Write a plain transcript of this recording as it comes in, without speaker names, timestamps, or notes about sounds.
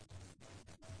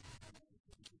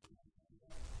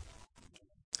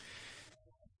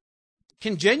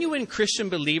Can genuine Christian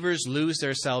believers lose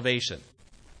their salvation?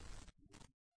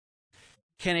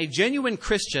 Can a genuine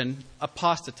Christian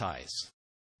apostatize?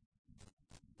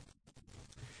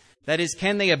 That is,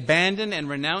 can they abandon and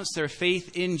renounce their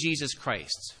faith in Jesus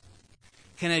Christ?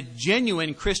 Can a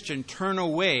genuine Christian turn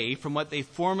away from what they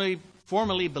formerly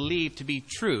believed to be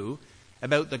true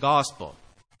about the gospel?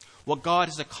 What God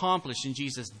has accomplished in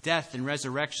Jesus' death and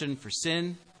resurrection for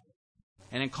sin,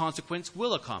 and in consequence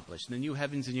will accomplish in the new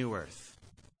heavens and new earth.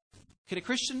 Can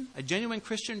a genuine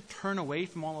Christian, turn away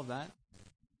from all of that?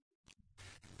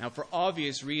 Now, for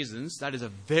obvious reasons, that is a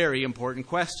very important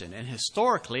question. And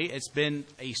historically, it's been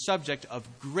a subject of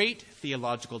great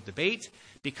theological debate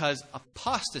because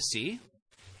apostasy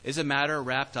is a matter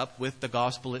wrapped up with the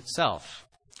gospel itself.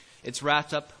 It's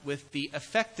wrapped up with the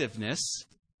effectiveness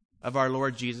of our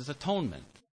Lord Jesus' atonement,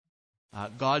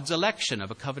 God's election of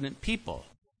a covenant people,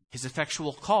 his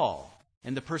effectual call,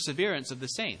 and the perseverance of the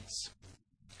saints.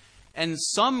 And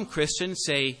some Christians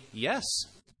say, yes,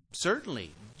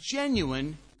 certainly,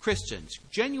 genuine Christians,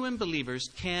 genuine believers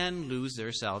can lose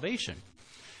their salvation.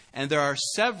 And there are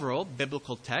several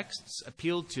biblical texts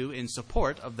appealed to in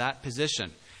support of that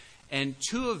position. And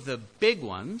two of the big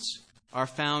ones are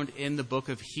found in the book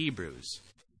of Hebrews,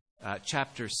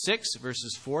 chapter 6,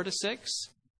 verses 4 to 6,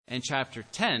 and chapter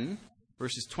 10,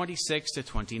 verses 26 to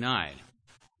 29.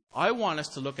 I want us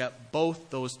to look at both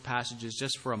those passages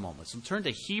just for a moment. So turn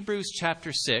to Hebrews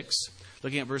chapter 6,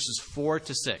 looking at verses 4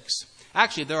 to 6.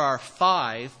 Actually, there are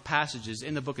 5 passages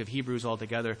in the book of Hebrews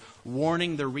altogether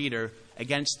warning the reader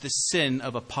against the sin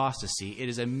of apostasy. It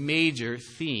is a major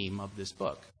theme of this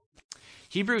book.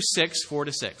 Hebrews 6, 4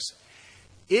 to 6.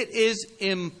 It is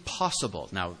impossible.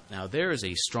 Now there is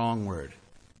a strong word.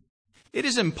 It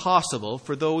is impossible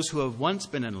for those who have once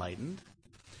been enlightened,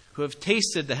 who have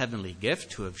tasted the heavenly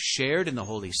gift, who have shared in the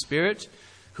Holy Spirit,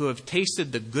 who have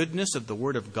tasted the goodness of the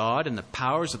Word of God and the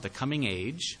powers of the coming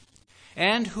age,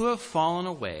 and who have fallen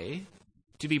away,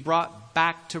 to be brought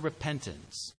back to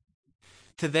repentance.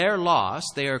 To their loss,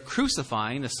 they are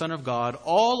crucifying the Son of God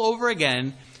all over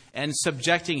again and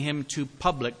subjecting him to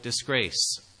public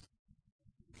disgrace.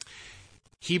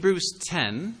 Hebrews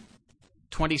 10,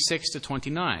 26 to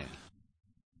 29.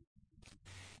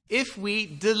 If we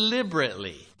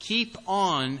deliberately keep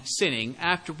on sinning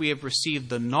after we have received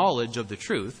the knowledge of the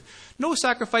truth, no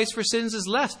sacrifice for sins is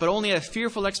left, but only a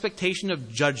fearful expectation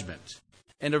of judgment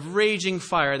and of raging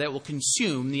fire that will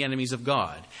consume the enemies of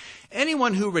God.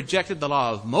 Anyone who rejected the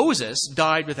law of Moses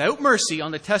died without mercy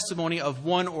on the testimony of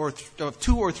of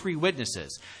 2 or 3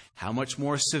 witnesses. How much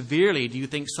more severely do you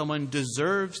think someone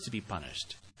deserves to be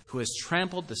punished who has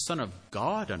trampled the Son of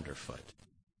God underfoot,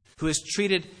 who has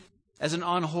treated as an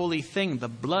unholy thing the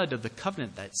blood of the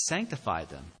covenant that sanctified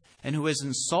them, and who has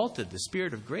insulted the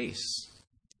Spirit of grace?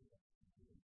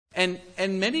 And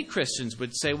many Christians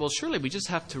would say, well, surely we just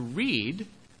have to read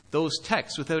those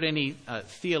texts without any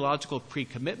theological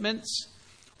pre-commitments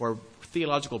or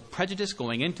theological prejudice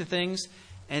going into things.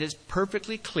 And it's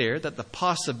perfectly clear that the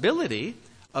possibility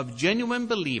of genuine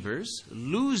believers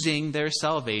losing their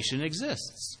salvation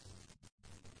exists.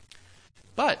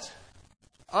 But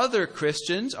other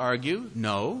Christians argue,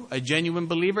 no, a genuine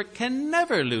believer can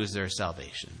never lose their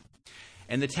salvation.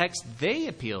 And the texts they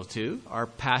appeal to are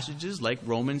passages like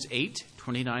Romans 8,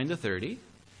 29 to 30,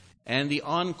 and the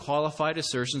unqualified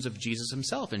assertions of Jesus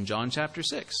himself in John chapter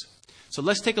 6. So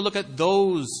let's take a look at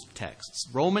those texts.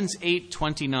 Romans 8,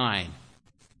 29.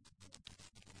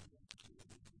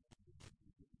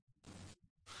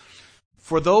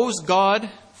 For those God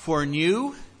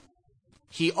foreknew,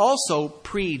 he also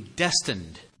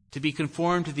predestined to be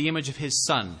conformed to the image of his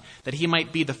Son, that he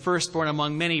might be the firstborn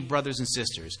among many brothers and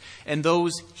sisters. And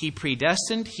those he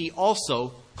predestined, he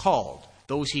also called.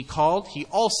 Those he called, he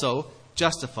also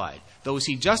justified. Those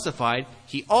he justified,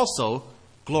 he also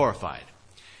glorified.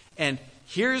 And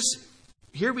here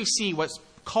we see what's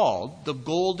called the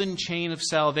golden chain of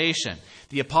salvation.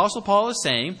 The Apostle Paul is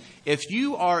saying, if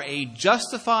you are a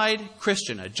justified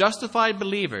Christian, a justified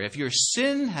believer, if your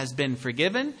sin has been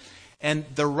forgiven, and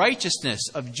the righteousness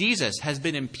of Jesus has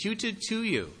been imputed to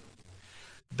you,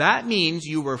 that means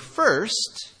you were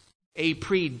first a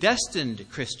predestined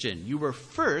Christian. You were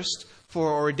first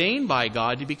foreordained by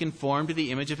God to be conformed to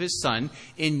the image of his Son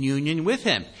in union with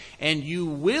him. And you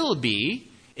will be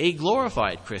a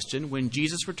glorified Christian when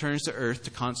Jesus returns to earth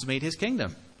to consummate his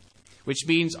kingdom, which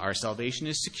means our salvation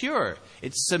is secure.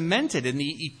 It's cemented in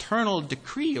the eternal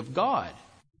decree of God.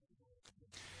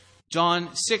 John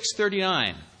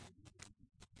 6:39.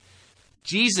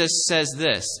 Jesus says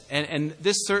this, and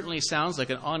this certainly sounds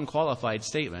like an unqualified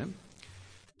statement.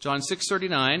 John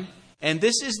 6:39, and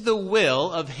this is the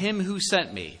will of him who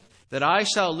sent me, that I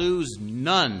shall lose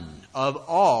none of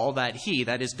all that he,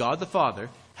 that is God the Father,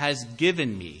 has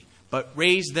given me, but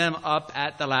raise them up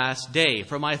at the last day.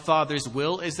 For my Father's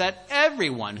will is that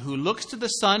everyone who looks to the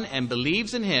Son and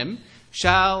believes in him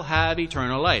shall have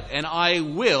eternal life, and I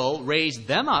will raise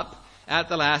them up at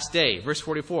the last day. Verse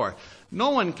 44,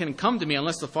 no one can come to me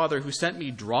unless the Father who sent me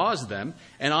draws them,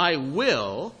 and I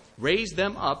will raise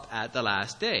them up at the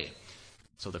last day.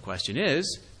 So the question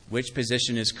is, which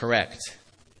position is correct?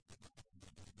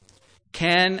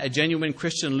 Can a genuine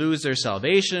Christian lose their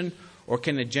salvation, or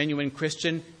can a genuine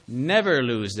Christian never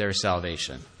lose their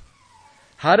salvation?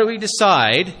 How do we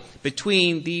decide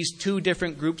between these two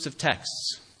different groups of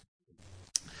texts?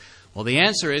 Well, the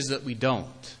answer is that we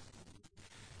don't.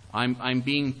 I'm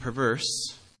being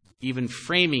perverse, even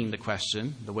framing the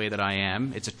question the way that I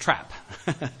am. It's a trap.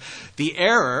 The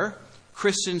error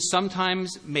Christians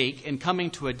sometimes make in coming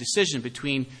to a decision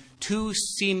between two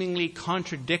seemingly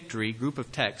contradictory group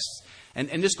of texts,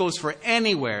 and this goes for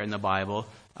anywhere in the Bible,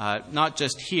 not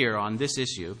just here on this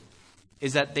issue,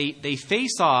 is that they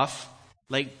face off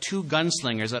like two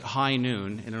gunslingers at high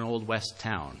noon in an old west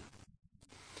town.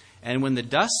 And when the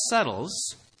dust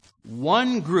settles,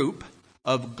 one group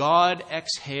of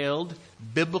God-exhaled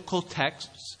biblical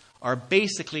texts are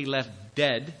basically left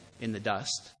dead in the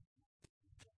dust.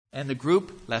 And the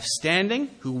group left standing,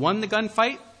 who won the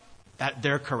gunfight, that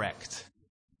they're correct.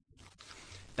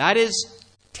 That is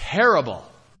terrible.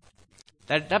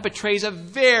 That betrays a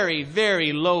very,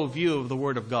 very low view of the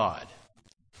Word of God.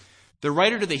 The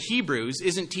writer to the Hebrews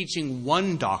isn't teaching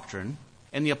one doctrine,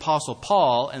 and the Apostle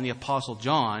Paul and the Apostle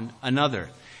John another.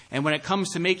 And when it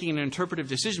comes to making an interpretive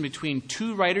decision between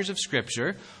two writers of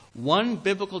Scripture, one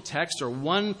biblical text or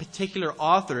one particular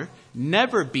author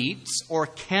never beats or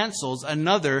cancels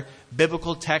another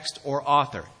biblical text or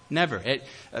author. Never.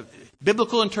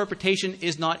 Biblical interpretation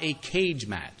is not a cage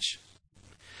match.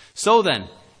 So then,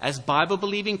 as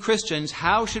Bible-believing Christians,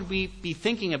 how should we be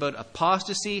thinking about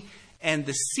apostasy and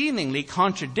the seemingly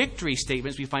contradictory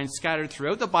statements we find scattered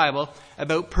throughout the Bible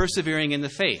about persevering in the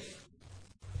faith?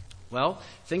 Well,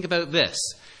 think about this.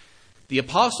 The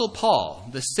Apostle Paul,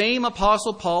 the same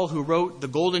Apostle Paul who wrote the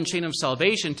Golden Chain of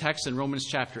Salvation text in Romans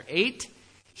chapter 8,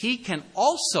 he can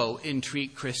also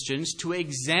entreat Christians to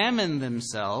examine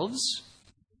themselves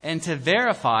and to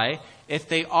verify if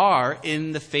they are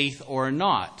in the faith or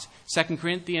not. 2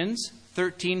 Corinthians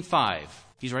 13:5.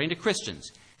 He's writing to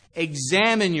Christians.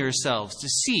 Examine yourselves to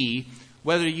see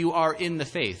whether you are in the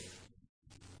faith.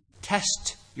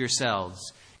 Test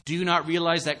yourselves. Do you not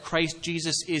realize that Christ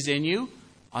Jesus is in you?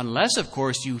 Unless, of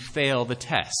course, you fail the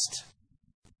test.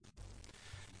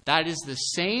 That is the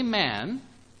same man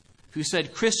who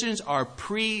said Christians are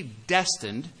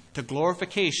predestined to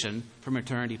glorification from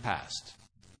eternity past.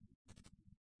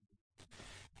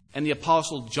 And the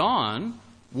Apostle John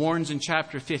warns in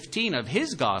chapter 15 of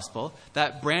his gospel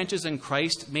that branches in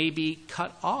Christ may be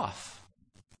cut off.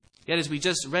 Yet, as we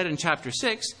just read in chapter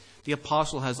 6, the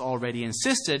apostle has already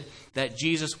insisted that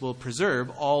Jesus will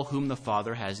preserve all whom the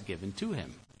Father has given to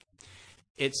him.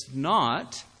 It's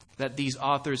not that these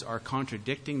authors are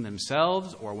contradicting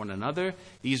themselves or one another.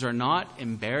 These are not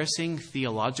embarrassing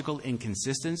theological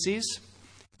inconsistencies.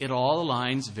 It all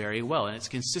aligns very well, and it's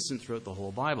consistent throughout the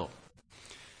whole Bible.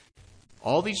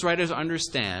 All these writers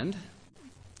understand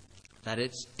that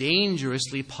it's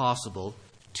dangerously possible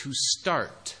to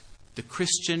start the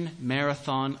Christian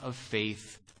marathon of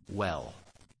faith well.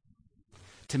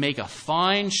 To make a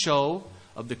fine show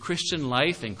of the Christian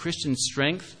life and Christian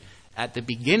strength at the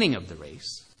beginning of the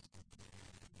race,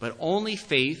 but only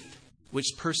faith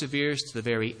which perseveres to the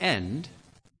very end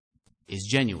is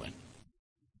genuine.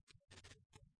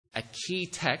 A key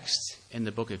text in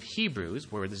the book of Hebrews,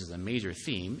 where this is a major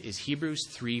theme, is Hebrews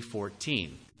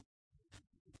 3:14.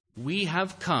 We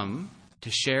have come to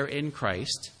share in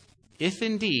Christ, if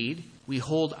indeed we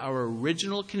hold our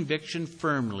original conviction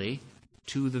firmly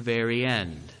to the very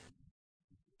end.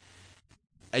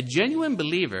 A genuine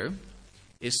believer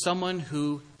is someone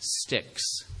who sticks.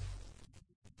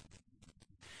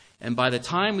 And by the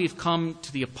time we've come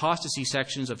to the apostasy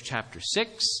sections of chapter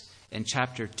 6 and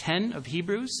chapter 10 of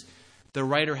Hebrews, the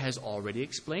writer has already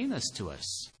explained this to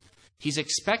us. He's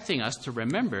expecting us to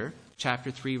remember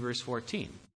chapter 3, verse 14,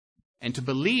 and to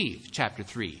believe chapter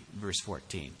 3, verse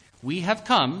 14. We have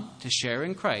come to share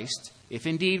in Christ, if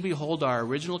indeed we hold our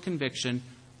original conviction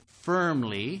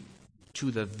firmly to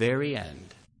the very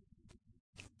end.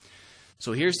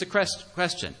 So here's the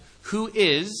question. Who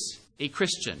is a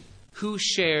Christian? Who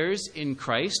shares in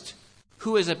Christ?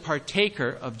 Who is a partaker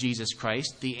of Jesus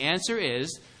Christ? The answer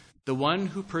is the one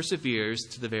who perseveres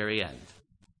to the very end.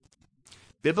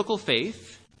 Biblical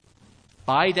faith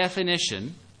by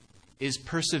definition, is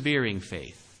persevering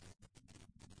faith.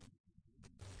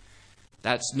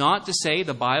 That's not to say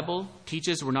the Bible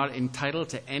teaches we're not entitled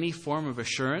to any form of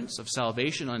assurance of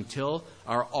salvation until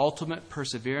our ultimate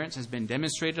perseverance has been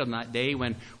demonstrated on that day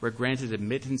when we're granted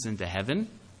admittance into heaven.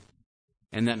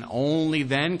 And then only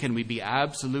then can we be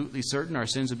absolutely certain our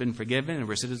sins have been forgiven and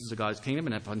we're citizens of God's kingdom.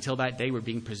 And if until that day we're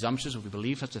being presumptuous if we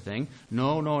believe such a thing.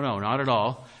 No, not at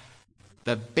all.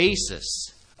 The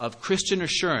basis of Christian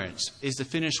assurance is the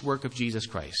finished work of Jesus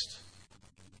Christ.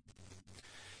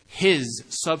 His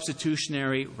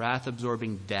substitutionary,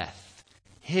 wrath-absorbing death.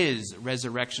 His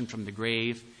resurrection from the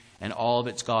grave and all of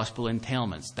its gospel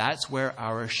entailments. That's where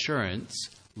our assurance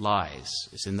lies.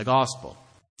 It's in the gospel.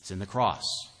 It's in the cross.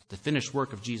 The finished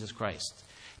work of Jesus Christ.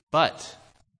 But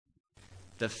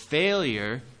the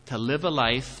failure to live a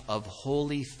life of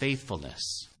holy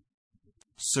faithfulness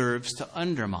serves to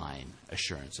undermine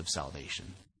assurance of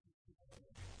salvation.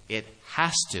 It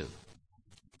has to.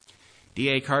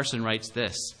 D.A. Carson writes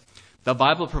this: the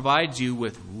Bible provides you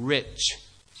with rich,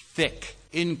 thick,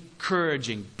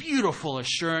 encouraging, beautiful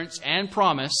assurance and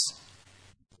promise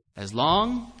as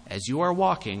long as you are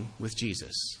walking with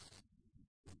Jesus.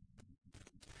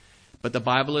 But the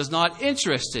Bible is not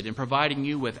interested in providing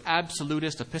you with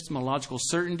absolutist epistemological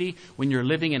certainty when you're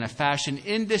living in a fashion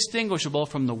indistinguishable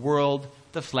from the world,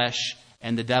 the flesh,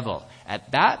 and the devil.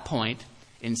 At that point,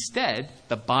 instead,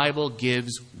 the Bible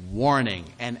gives warning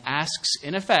and asks,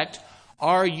 in effect,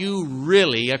 are you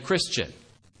really a Christian?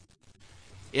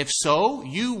 If so,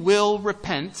 you will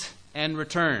repent and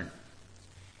return.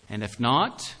 And if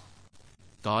not,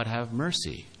 God have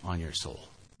mercy on your soul.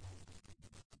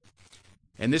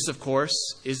 And this, of course,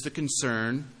 is the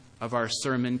concern of our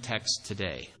sermon text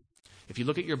today. If you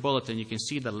look at your bulletin, you can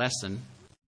see the lesson.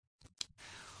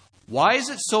 Why is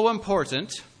it so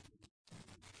important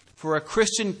for a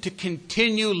Christian to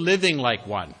continue living like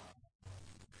one?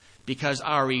 Because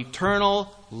our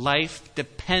eternal life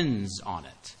depends on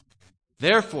it.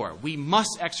 Therefore, we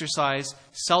must exercise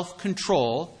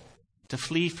self-control to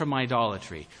flee from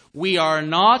idolatry. We are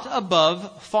not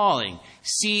above falling.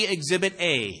 See Exhibit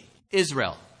A,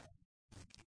 Israel.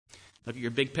 Look at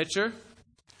your big picture.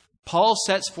 Paul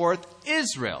sets forth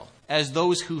Israel as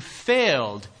those who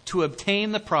failed to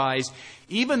obtain the prize,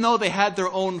 even though they had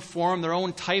their own form, their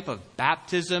own type of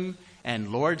baptism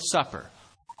and Lord's Supper.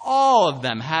 All of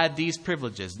them had these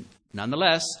privileges.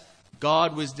 Nonetheless,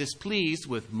 God was displeased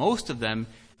with most of them,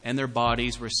 and their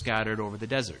bodies were scattered over the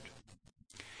desert.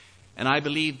 And I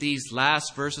believe these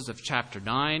last verses of chapter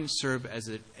 9 serve as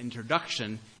an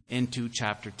introduction into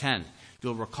chapter 10.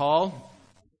 You'll recall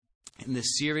in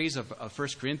this series of 1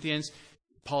 Corinthians,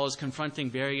 Paul is confronting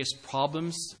various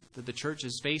problems that the church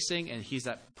is facing, and he's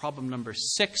at problem number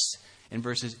 6 in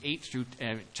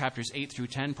chapters 8 through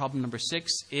 10. Problem number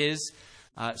 6 is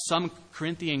some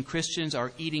Corinthian Christians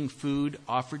are eating food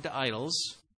offered to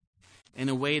idols in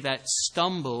a way that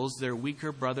stumbles their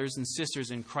weaker brothers and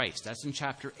sisters in Christ. That's in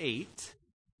chapter 8.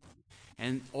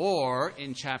 Or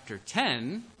in chapter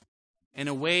 10, in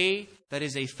a way that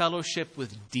is a fellowship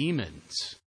with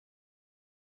demons.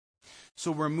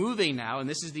 So we're moving now, and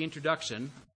this is the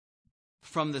introduction,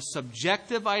 from the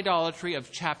subjective idolatry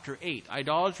of chapter 8.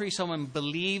 Idolatry someone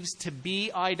believes to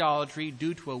be idolatry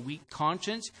due to a weak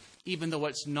conscience, even though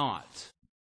it's not,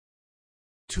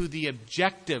 to the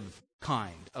objective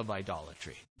kind of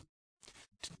idolatry.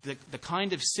 The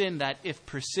kind of sin that, if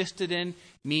persisted in,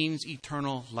 means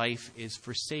eternal life is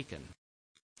forsaken.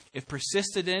 If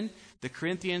persisted in, the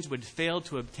Corinthians would fail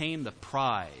to obtain the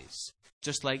prize,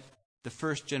 just like the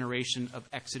first generation of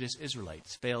Exodus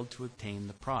Israelites failed to obtain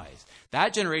the prize.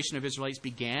 That generation of Israelites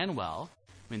began well.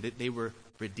 I mean, they were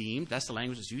redeemed. That's the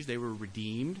language that's used. They were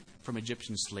redeemed from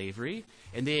Egyptian slavery,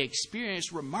 and they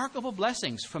experienced remarkable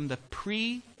blessings from the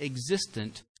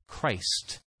pre-existent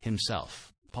Christ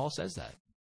himself. Paul says that.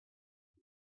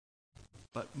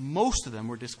 But most of them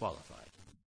were disqualified.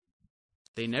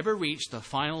 They never reached the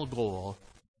final goal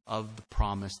of the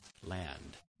promised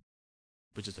land,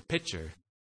 which is a picture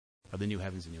of the new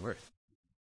heavens and new earth.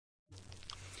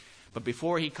 But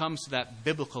before he comes to that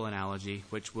biblical analogy,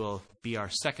 which will be our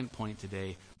second point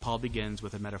today, Paul begins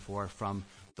with a metaphor from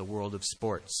the world of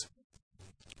sports.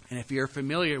 And if you're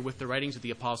familiar with the writings of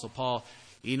the Apostle Paul,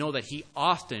 you know that he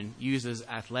often uses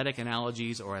athletic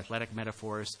analogies or athletic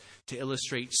metaphors to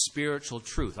illustrate spiritual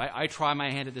truth. I try my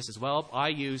hand at this as well. I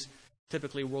use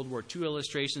typically World War II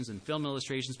illustrations and film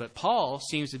illustrations, but Paul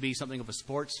seems to be something of a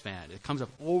sports fan. It comes up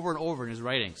over and over in his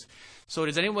writings. So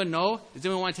does anyone know? Does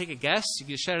anyone want to take a guess? You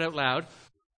can shout it out loud.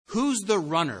 Who's the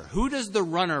runner? Who does the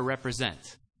runner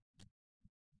represent?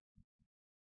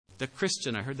 The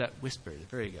Christian, I heard that whispered.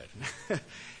 Very good.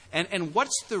 and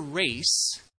what's the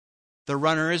race the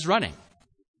runner is running?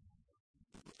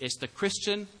 It's the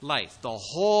Christian life, the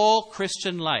whole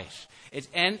Christian life.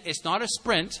 And it's not a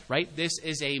sprint, right? This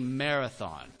is a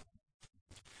marathon.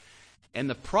 And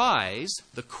the prize,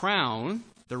 the crown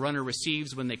the runner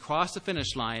receives when they cross the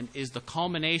finish line is the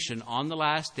culmination on the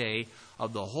last day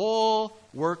of the whole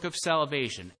work of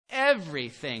salvation.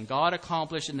 Everything God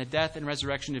accomplished in the death and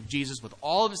resurrection of Jesus with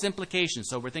all of its implications.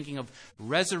 So we're thinking of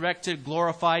resurrected,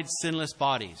 glorified, sinless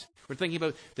bodies. We're thinking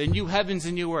about the new heavens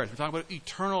and new earth. We're talking about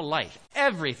eternal life.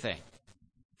 Everything.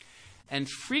 And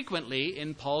frequently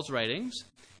in Paul's writings,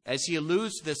 as he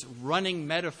alludes to this running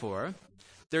metaphor,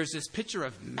 there's this picture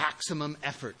of maximum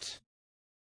effort.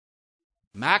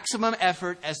 Maximum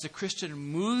effort as the Christian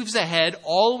moves ahead,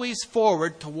 always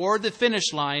forward toward the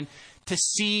finish line to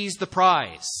seize the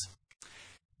prize.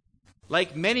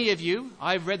 Like many of you,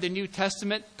 I've read the New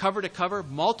Testament cover to cover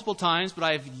multiple times, but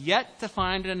I've yet to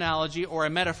find an analogy or a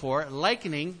metaphor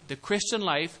likening the Christian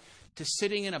life to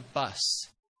sitting in a bus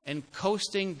and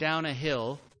coasting down a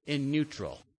hill in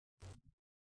neutral.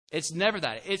 It's never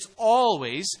that. It's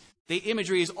always, the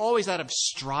imagery is always that of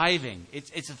striving.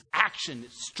 It's of action,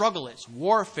 it's struggle, it's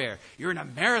warfare. You're in a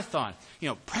marathon.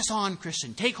 Press on,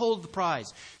 Christian. Take hold of the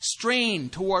prize. Strain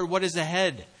toward what is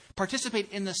ahead.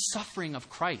 Participate in the suffering of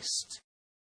Christ.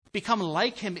 Become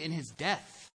like him in his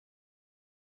death.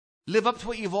 Live up to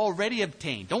what you've already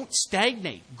obtained. Don't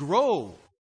stagnate. Grow.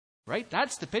 Right?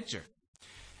 That's the picture.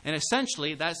 And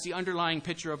essentially, that's the underlying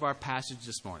picture of our passage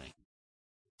this morning.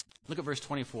 Look at verse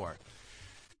 24.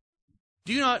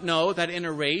 Do you not know that in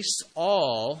a race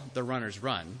all the runners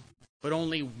run, but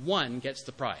only one gets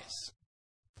the prize?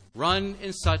 Run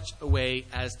in such a way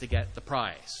as to get the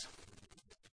prize.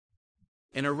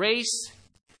 In a race,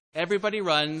 everybody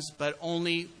runs, but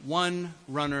only one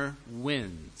runner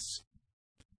wins.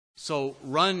 So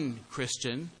run,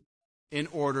 Christian, in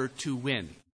order to win.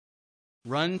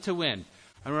 Run to win.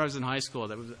 I remember I was in high school.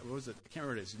 What was it? I can't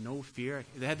remember. It's No Fear.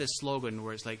 They had this slogan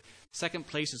where it's like, second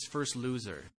place is first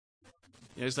loser.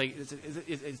 It's like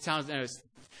it sounds,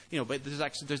 but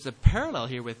there's a parallel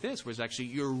here with this, where it's actually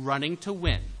you're running to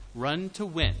win. Run to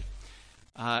win.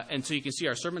 And so you can see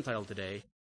our sermon title today: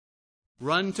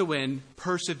 Run to win,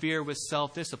 persevere with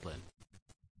self-discipline.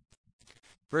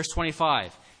 Verse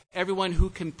 25. Everyone who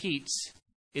competes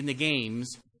in the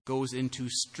games goes into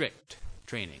strict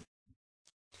training.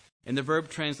 And the verb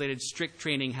translated strict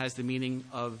training has the meaning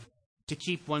of to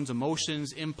keep one's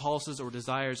emotions, impulses, or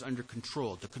desires under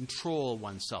control, to control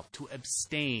oneself, to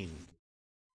abstain.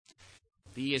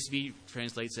 The ESV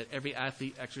translates that every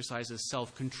athlete exercises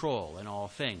self-control in all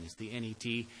things. The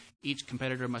NET, each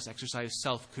competitor must exercise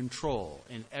self-control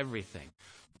in everything.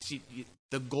 See,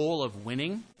 the goal of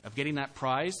winning, of getting that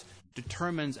prize,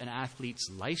 determines an athlete's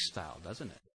lifestyle,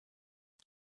 doesn't it?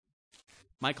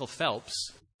 Michael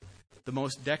Phelps, the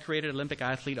most decorated Olympic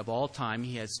athlete of all time,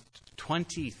 he has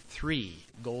 23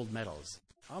 gold medals.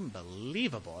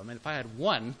 Unbelievable. I mean, if I had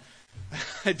one,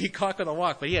 I'd be cock of the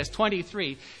walk, but he has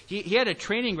 23. He had a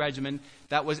training regimen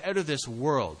that was out of this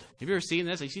world. Have you ever seen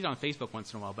this? I see it on Facebook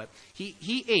once in a while, but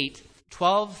he ate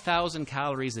 12,000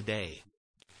 calories a day.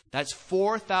 That's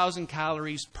 4,000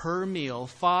 calories per meal,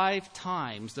 5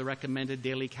 times the recommended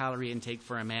daily calorie intake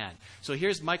for a man. So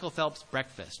here's Michael Phelps'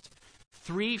 breakfast.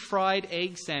 3 fried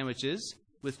egg sandwiches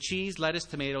with cheese, lettuce,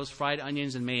 tomatoes, fried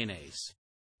onions, and mayonnaise.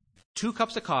 2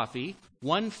 cups of coffee,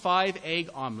 1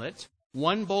 5-egg omelet,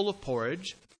 1 bowl of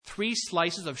porridge, 3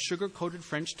 slices of sugar-coated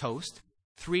French toast,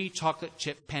 3 chocolate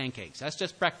chip pancakes. That's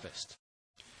just breakfast.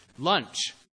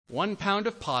 Lunch, 1 pound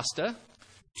of pasta,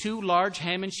 2 large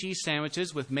ham and cheese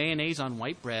sandwiches with mayonnaise on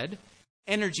white bread,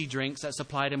 energy drinks that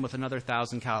supplied him with another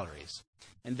 1,000 calories.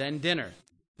 And then dinner,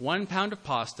 1 pound of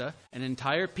pasta, an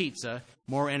entire pizza,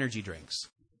 more energy drinks.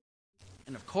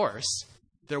 And of course,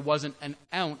 there wasn't an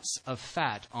ounce of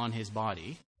fat on his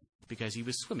body because he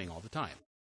was swimming all the time.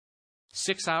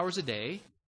 6 hours a day,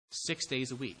 6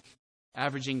 days a week,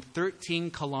 averaging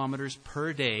 13 kilometers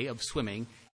per day of swimming,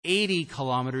 80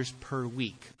 kilometers per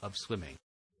week of swimming.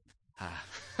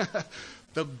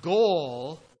 The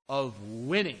goal of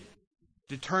winning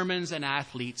determines an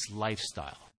athlete's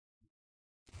lifestyle.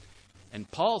 And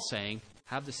Paul's saying,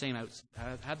 have the same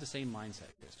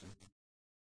mindset, Christian.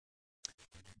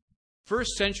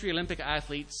 First century Olympic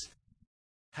athletes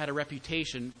had a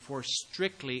reputation for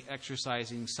strictly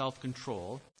exercising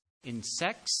self-control in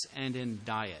sex and in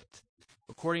diet.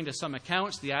 According to some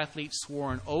accounts, the athletes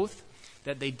swore an oath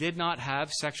that they did not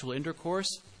have sexual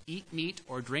intercourse, eat meat,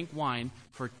 or drink wine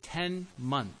for 10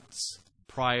 months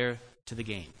prior to the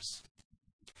games.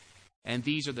 And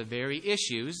these are the very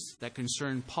issues that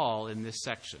concern Paul in this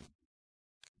section.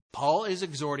 Paul is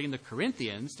exhorting the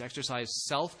Corinthians to exercise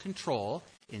self-control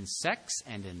in sex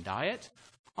and in diet,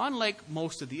 unlike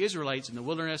most of the Israelites in the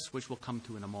wilderness, which we'll come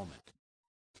to in a moment.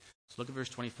 So look at verse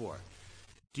 24.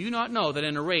 Do you not know that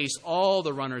in a race all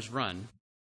the runners run,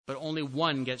 but only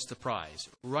one gets the prize?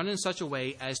 Run in such a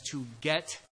way as to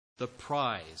get the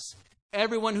prize.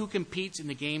 Everyone who competes in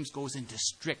the games goes into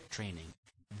strict training.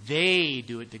 They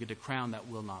do it to get a crown that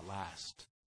will not last.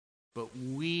 But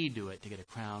we do it to get a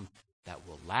crown that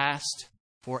will last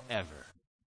forever.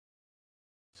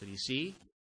 So do you see?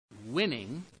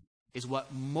 Winning is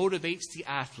what motivates the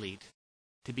athlete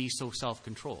to be so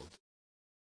self-controlled.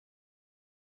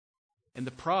 And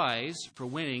the prize for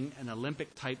winning an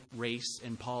Olympic-type race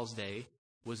in Paul's day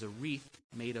was a wreath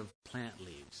made of plant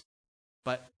leaves.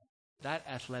 But that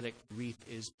athletic wreath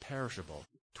is perishable.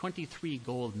 23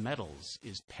 gold medals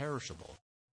is perishable.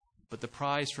 But the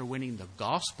prize for winning the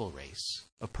gospel race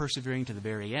of persevering to the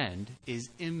very end is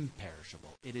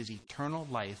imperishable. It is eternal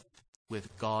life with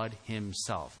God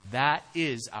himself. That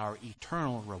is our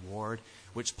eternal reward,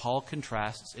 which Paul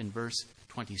contrasts in verse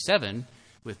 27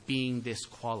 with being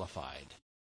disqualified.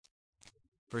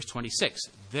 Verse 26,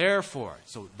 therefore,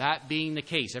 so that being the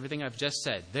case, everything I've just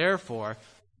said, therefore,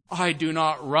 I do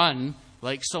not run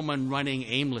like someone running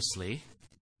aimlessly.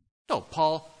 No,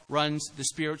 Paul runs the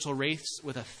spiritual race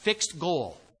with a fixed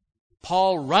goal.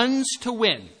 Paul runs to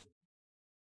win.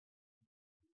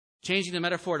 Changing the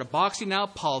metaphor to boxing now,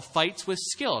 Paul fights with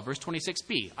skill. Verse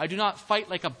 26b, I do not fight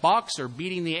like a boxer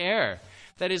beating the air.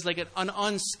 That is like an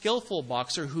unskillful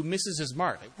boxer who misses his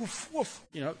mark. Like, woof, woof.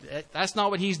 That's not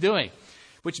what he's doing.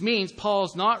 Which means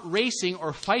Paul's not racing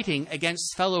or fighting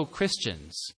against fellow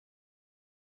Christians.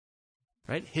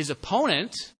 Right? His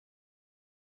opponent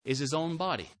is his own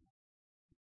body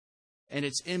and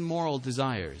its immoral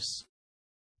desires,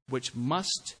 which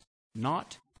must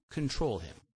not control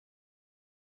him.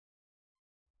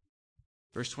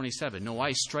 Verse 27, no,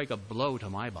 I strike a blow to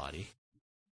my body.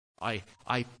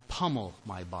 I pummel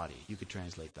my body, you could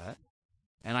translate that.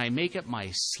 And I make it my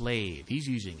slave. He's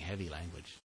using heavy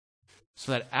language.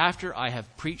 So that after I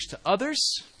have preached to others,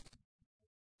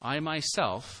 I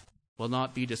myself will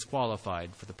not be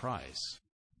disqualified for the prize.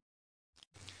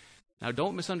 Now,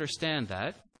 don't misunderstand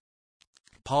that.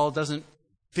 Paul doesn't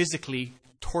physically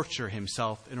torture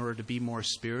himself in order to be more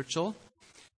spiritual.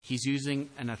 He's using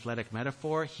an athletic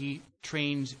metaphor. He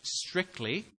trains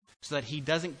strictly so that he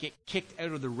doesn't get kicked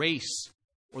out of the race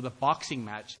or the boxing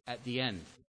match at the end.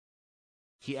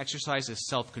 He exercises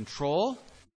self-control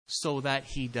so that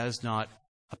he does not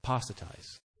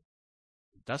apostatize.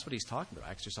 That's what he's talking about.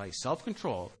 Exercise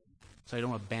self-control so I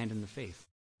don't abandon the faith.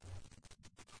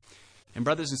 And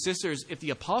brothers and sisters, if the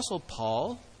Apostle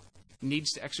Paul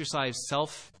needs to exercise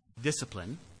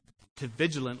self-discipline to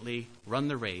vigilantly run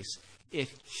the race,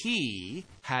 if he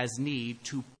has need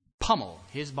to pummel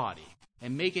his body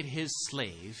and make it his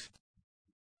slave,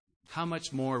 how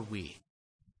much more we?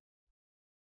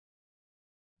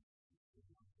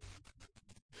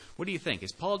 What do you think?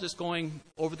 Is Paul just going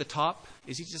over the top?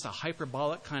 Is he just a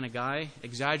hyperbolic kind of guy,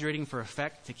 exaggerating for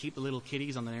effect to keep the little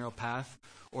kiddies on the narrow path?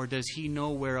 Or does he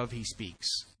know whereof he speaks?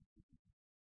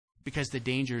 Because the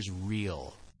danger's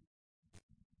real.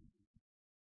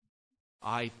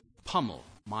 I pummel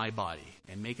my body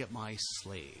and make it my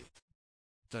slave,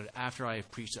 so that after I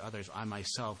have preached to others, I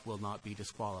myself will not be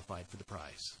disqualified for the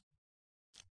prize.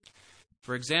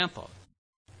 For example,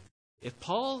 if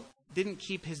Paul didn't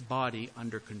keep his body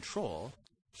under control,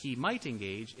 he might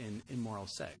engage in immoral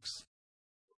sex.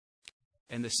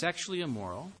 And the sexually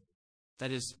immoral,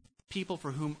 that is, people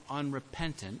for whom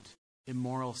unrepentant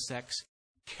immoral sex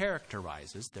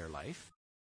characterizes their life,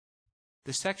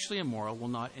 the sexually immoral will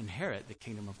not inherit the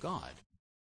kingdom of God.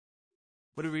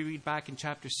 What do we read back in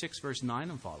chapter 6, verse 9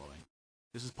 and following?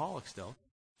 This is Paul still.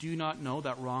 Do you not know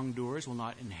that wrongdoers will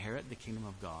not inherit the kingdom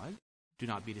of God? Do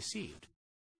not be deceived.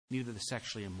 Neither the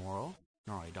sexually immoral,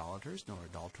 nor idolaters, nor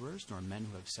adulterers, nor men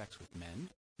who have sex with men,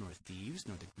 nor thieves,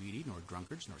 nor the greedy, nor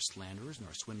drunkards, nor slanderers,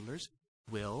 nor swindlers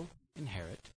will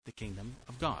inherit the kingdom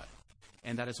of God.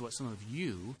 And that is what some of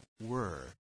you were,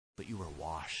 but you were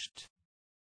washed.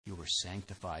 You were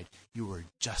sanctified. You were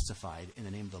justified in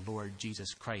the name of the Lord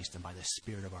Jesus Christ and by the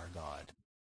Spirit of our God.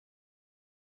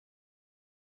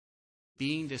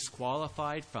 Being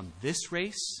disqualified from this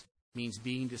race means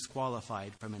being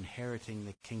disqualified from inheriting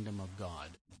the kingdom of God.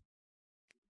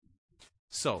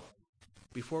 So,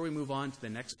 before we move on to the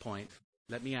next point,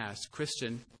 let me ask,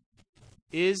 Christian,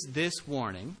 is this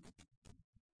warning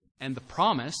and the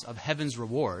promise of heaven's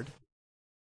reward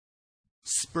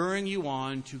spurring you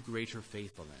on to greater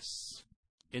faithfulness?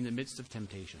 in the midst of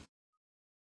temptation.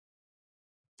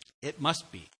 It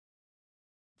must be.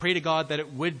 Pray to God that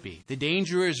it would be. The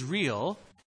danger is real,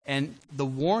 and the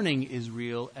warning is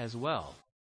real as well,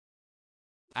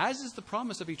 as is the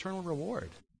promise of eternal reward.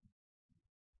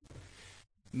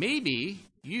 Maybe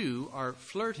you are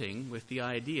flirting with the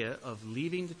idea of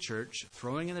leaving the church,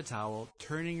 throwing in the towel,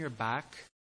 turning your back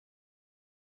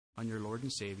on your Lord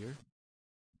and Savior,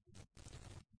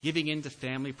 giving in to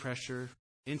family pressure,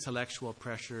 intellectual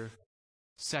pressure,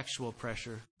 sexual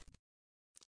pressure.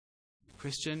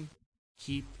 Christian,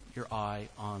 keep your eye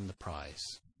on the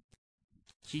prize.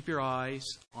 Keep your eyes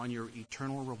on your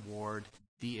eternal reward,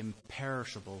 the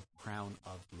imperishable crown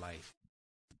of life.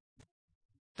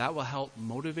 That will help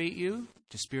motivate you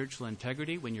to spiritual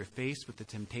integrity when you're faced with the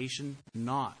temptation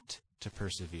not to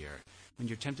persevere, when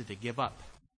you're tempted to give up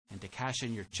and to cash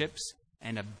in your chips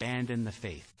and abandon the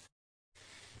faith.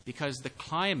 Because the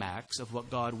climax of what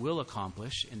God will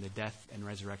accomplish in the death and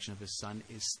resurrection of his Son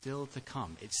is still to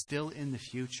come. It's still in the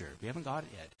future. We haven't got it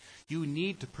yet. You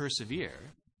need to persevere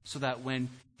so that when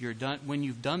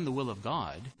you've done the will of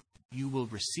God, you will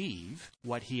receive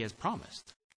what he has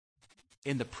promised.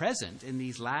 In the present, in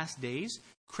these last days,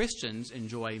 Christians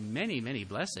enjoy many, many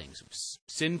blessings.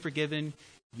 Sin forgiven,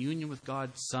 union with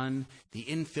God's Son, the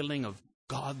infilling of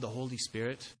God the Holy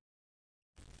Spirit.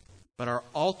 But our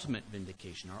ultimate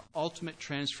vindication, our ultimate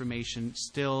transformation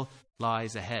still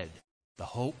lies ahead. The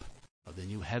hope of the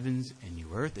new heavens and new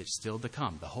earth, it's still to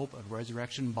come. The hope of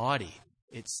resurrection body,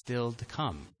 it's still to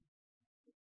come.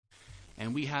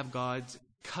 And we have God's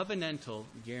covenantal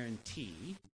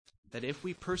guarantee that if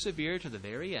we persevere to the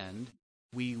very end,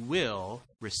 we will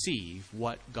receive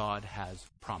what God has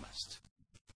promised.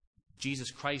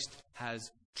 Jesus Christ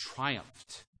has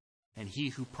triumphed, and he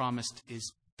who promised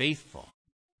is faithful.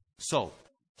 So,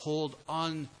 hold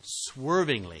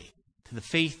unswervingly to the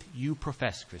faith you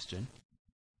profess, Christian.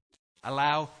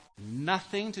 Allow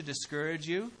nothing to discourage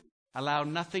you. Allow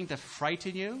nothing to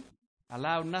frighten you.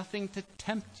 Allow nothing to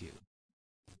tempt you.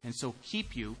 And so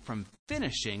keep you from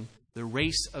finishing the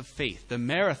race of faith, the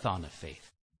marathon of faith.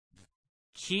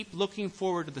 Keep looking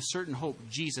forward to the certain hope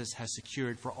Jesus has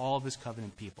secured for all of his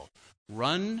covenant people.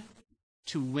 Run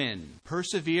to win.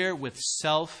 Persevere with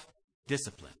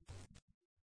self-discipline.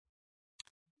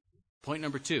 Point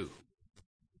number 2,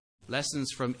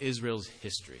 lessons from Israel's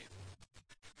history.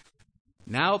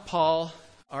 Now Paul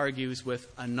argues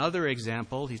with another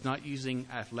example. He's not using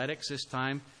athletics this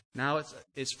time. Now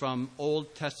it's from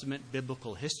Old Testament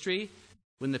biblical history,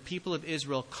 when the people of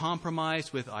Israel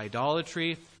compromised with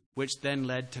idolatry, which then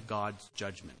led to God's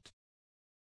judgment.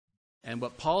 And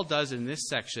what Paul does in this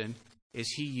section is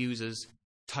he uses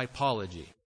typology.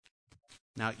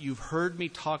 Now, you've heard me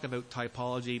talk about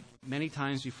typology many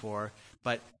times before,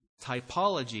 but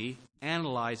typology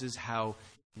analyzes how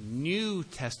New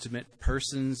Testament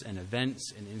persons and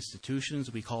events and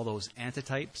institutions, we call those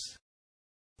antitypes,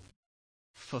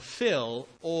 fulfill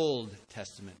Old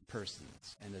Testament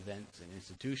persons and events and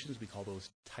institutions, we call those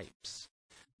types,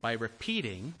 by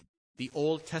repeating the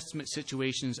Old Testament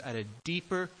situations at a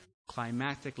deeper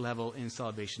climactic level in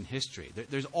salvation history.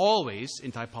 There's always,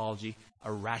 in typology, a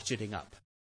ratcheting up.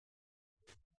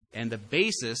 And the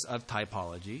basis of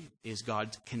typology is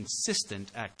God's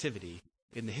consistent activity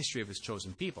in the history of his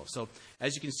chosen people. So,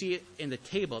 as you can see in the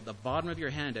table at the bottom of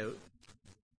your handout,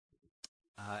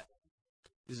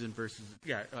 this is in verses.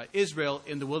 Israel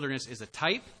in the wilderness is a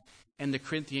type, and the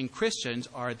Corinthian Christians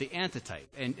are the antitype.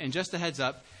 And just a heads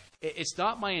up, it's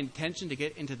not my intention to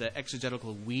get into the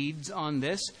exegetical weeds on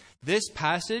this. This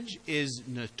passage is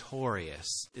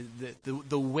notorious.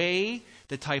 The way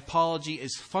the typology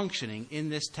is functioning in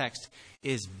this text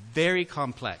is very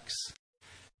complex.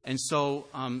 And so,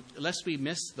 lest we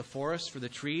miss the forest for the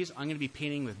trees, I'm going to be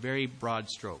painting with very broad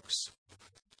strokes.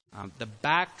 The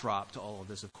backdrop to all of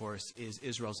this, of course, is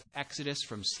Israel's exodus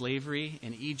from slavery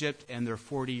in Egypt and their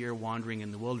 40-year wandering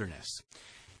in the wilderness.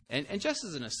 And just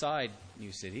as an aside,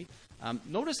 New City,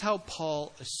 notice how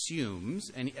Paul assumes,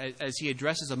 and as he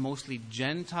addresses a mostly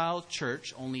Gentile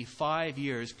church, only 5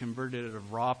 years converted out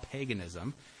of raw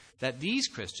paganism, that these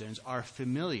Christians are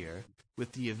familiar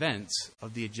with the events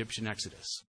of the Egyptian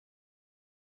exodus.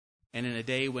 And in a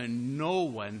day when no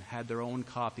one had their own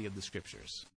copy of the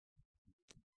Scriptures.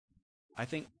 I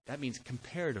think that means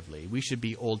comparatively, we should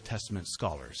be Old Testament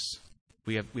scholars.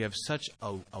 We have such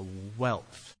a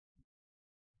wealth.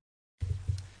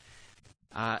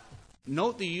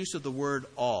 Note the use of the word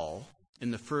all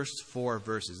in the first 4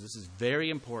 verses. This is very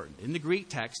important. In the Greek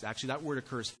text, actually, that word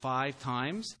occurs 5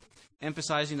 times,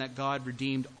 emphasizing that God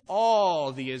redeemed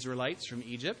all the Israelites from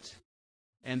Egypt.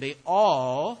 And they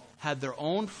all had their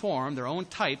own form, their own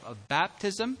type of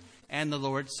baptism and the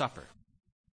Lord's Supper.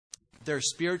 Their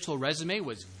spiritual resume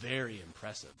was very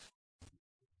impressive.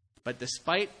 But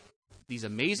despite these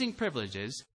amazing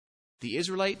privileges, the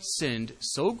Israelites sinned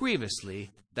so grievously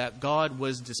that God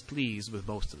was displeased with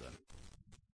most of them.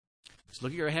 Just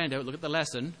look at your handout, look at the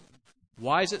lesson.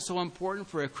 Why is it so important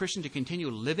for a Christian to continue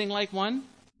living like one?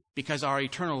 Because our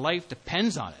eternal life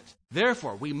depends on it.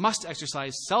 Therefore, we must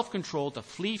exercise self-control to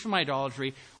flee from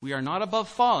idolatry. We are not above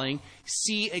falling.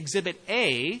 See Exhibit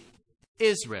A,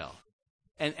 Israel.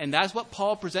 And that's what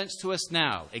Paul presents to us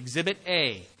now. Exhibit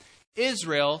A.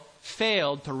 Israel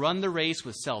failed to run the race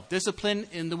with self-discipline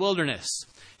in the wilderness.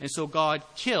 And so God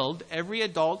killed every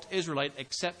adult Israelite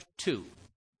except 2,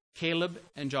 Caleb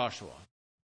and Joshua.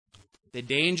 The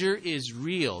danger is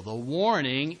real. The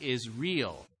warning is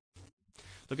real.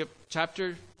 Look at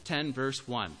chapter 10, verse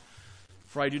 1.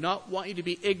 For I do not want you to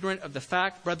be ignorant of the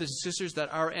fact, brothers and sisters,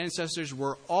 that our ancestors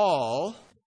were all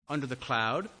under the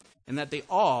cloud, and that they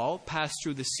all passed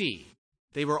through the sea.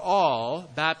 They were all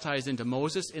baptized into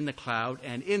Moses in the cloud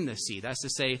and in the sea. That's to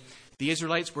say, the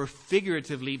Israelites were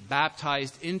figuratively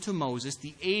baptized into Moses,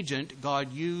 the agent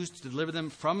God used to deliver them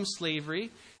from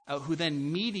slavery, who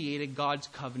then mediated God's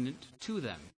covenant to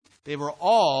them. They were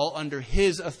all under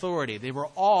his authority. They were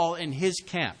all in his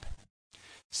camp.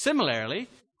 Similarly,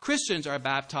 Christians are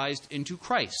baptized into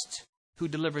Christ, who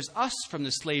delivers us from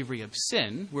the slavery of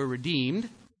sin. We're redeemed,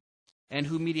 and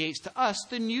who mediates to us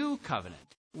the new covenant.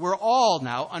 We're all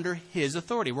now under his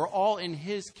authority. We're all in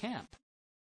his camp.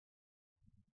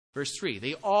 Verse 3,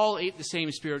 they all ate the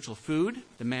same spiritual food,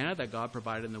 the manna that God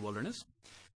provided in the wilderness.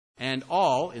 And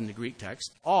all, in the Greek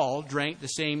text, all drank the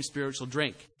same spiritual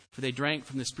drink. For they drank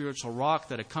from the spiritual rock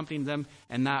that accompanied them,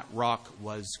 and that rock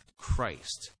was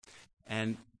Christ.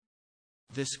 And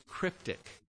this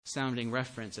cryptic sounding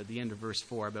reference at the end of verse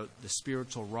 4 about the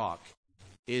spiritual rock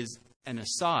is an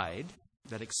aside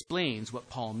that explains what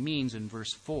Paul means in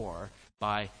verse 4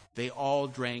 by they all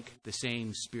drank the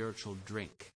same spiritual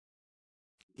drink.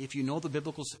 If you know the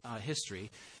biblical history,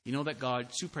 you know that God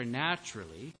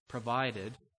supernaturally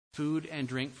provided food and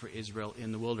drink for Israel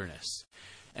in the wilderness.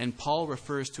 And Paul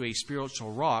refers to a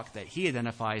spiritual rock that he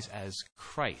identifies as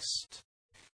Christ.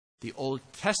 The Old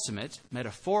Testament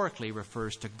metaphorically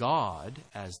refers to God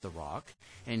as the rock.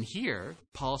 And here,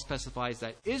 Paul specifies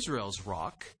that Israel's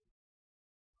rock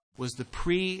was the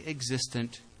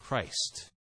pre-existent Christ,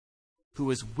 who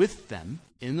was with them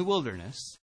in the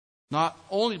wilderness, not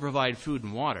only to provide food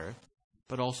and water,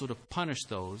 but also to punish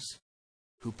those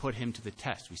who put him to the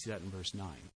test. We see that in verse 9.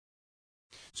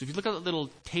 So if you look at that little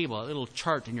table, a little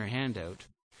chart in your handout,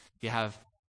 you have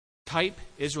type,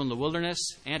 Israel in the wilderness,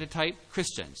 antitype,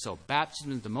 Christian. So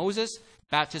baptism into Moses,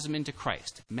 baptism into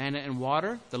Christ. Manna and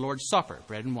water, the Lord's Supper,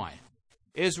 bread and wine.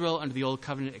 Israel under the Old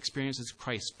Covenant experiences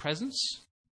Christ's presence.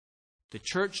 The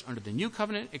church under the New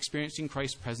Covenant experiencing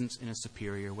Christ's presence in a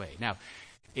superior way. Now,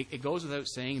 it goes without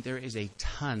saying there is a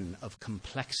ton of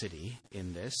complexity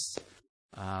in this.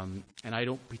 And I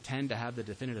don't pretend to have the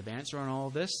definitive answer on all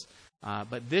of this.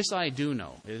 But this I do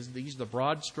know. These are the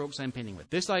broad strokes I'm painting with.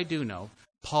 This I do know.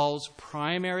 Paul's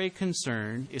primary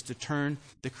concern is to turn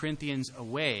the Corinthians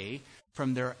away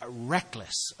from their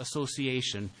reckless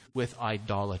association with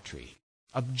idolatry,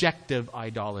 objective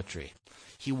idolatry.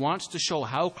 He wants to show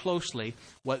how closely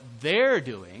what they're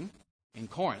doing in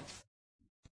Corinth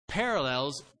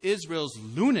parallels Israel's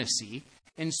lunacy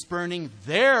in spurning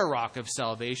their rock of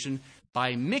salvation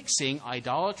by mixing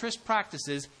idolatrous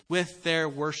practices with their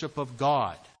worship of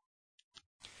God.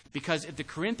 Because if the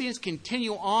Corinthians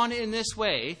continue on in this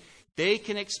way, they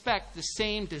can expect the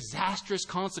same disastrous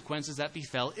consequences that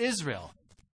befell Israel.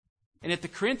 And if the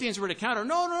Corinthians were to counter,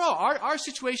 no, our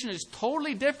situation is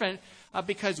totally different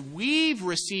because we've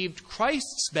received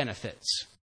Christ's benefits,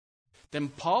 then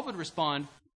Paul would respond,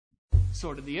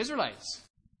 so did the Israelites.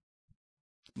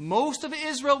 Most of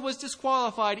Israel was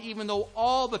disqualified, even though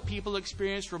all the people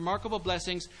experienced remarkable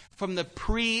blessings from the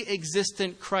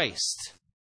pre-existent Christ.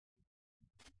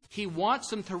 He wants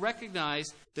them to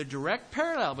recognize the direct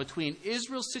parallel between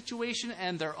Israel's situation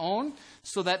and their own,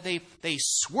 so that they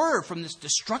swerve from this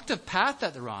destructive path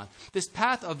that they're on, this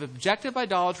path of objective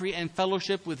idolatry and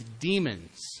fellowship with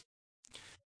demons.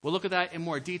 We'll look at that in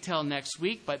more detail next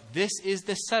week, but this is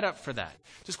the setup for that.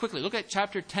 Just quickly, look at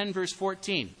chapter 10, verse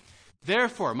 14.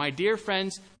 Therefore, my dear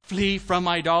friends, flee from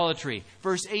idolatry.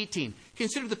 Verse 18,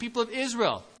 consider the people of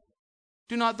Israel.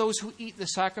 Do not those who eat the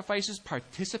sacrifices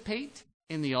participate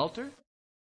in the altar?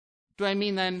 Do I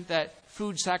mean then that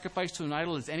food sacrificed to an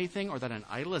idol is anything, or that an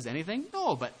idol is anything?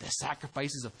 No, but the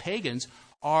sacrifices of pagans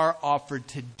are offered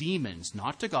to demons,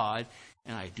 not to God.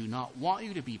 and I do not want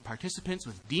you to be participants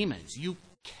with demons. You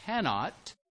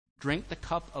cannot drink the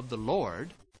cup of the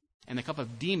Lord and the cup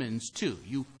of demons too.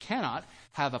 You cannot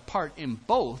have a part in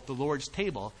both the Lord's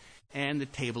table and the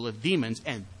table of demons.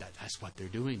 And that's what they're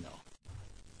doing, though.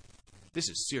 This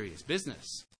is serious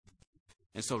business.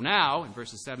 And so now, in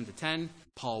verses 7 to 10,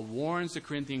 Paul warns the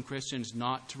Corinthian Christians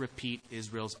not to repeat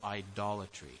Israel's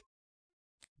idolatry.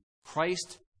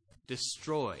 Christ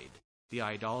destroyed the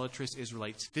idolatrous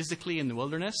Israelites physically in the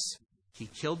wilderness. He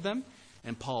killed them.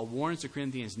 And Paul warns the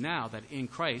Corinthians now that in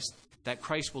Christ, that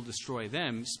Christ will destroy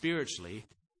them spiritually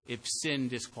if sin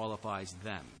disqualifies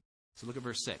them. So look at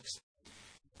verse 6.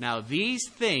 Now these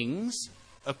things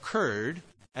occurred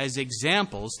as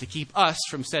examples to keep us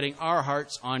from setting our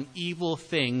hearts on evil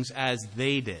things as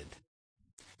they did.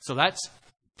 So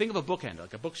think of a bookend,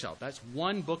 like a bookshelf. That's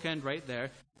one bookend right there.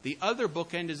 The other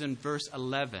bookend is in verse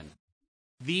 11.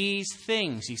 These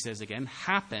things, he says again,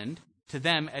 happened to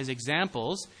them as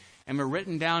examples and were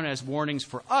written down as warnings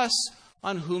for us,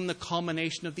 on whom the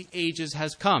culmination of the ages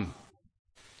has come.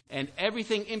 And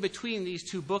everything in between these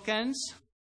two bookends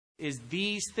is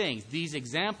these things, these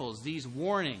examples, these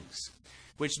warnings,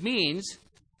 which means,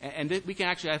 and we can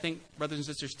actually, I think, brothers and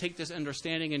sisters, take this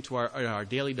understanding into our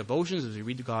daily devotions as we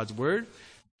read God's Word.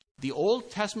 The Old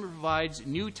Testament provides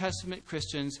New Testament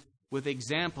Christians with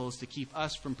examples to keep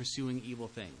us from pursuing evil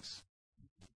things.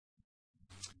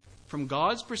 From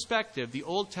God's perspective, the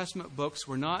Old Testament books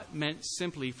were not meant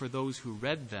simply for those who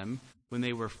read them when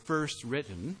they were first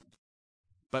written,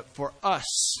 but for us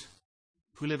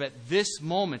who live at this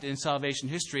moment in salvation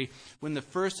history when the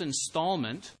first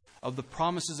installment of the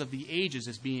promises of the ages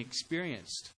is being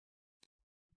experienced.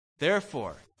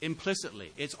 Therefore,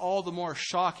 implicitly, it's all the more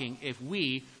shocking if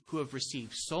we, who have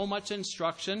received so much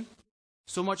instruction,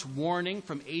 so much warning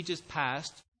from ages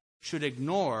past, should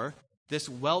ignore this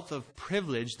wealth of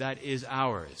privilege that is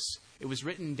ours. It was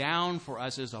written down for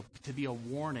us to be a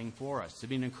warning for us, to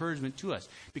be an encouragement to us.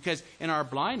 Because in our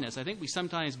blindness, I think we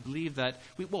sometimes believe that,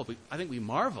 I think we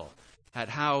marvel at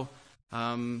how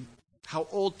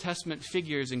Old Testament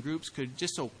figures and groups could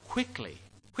just so quickly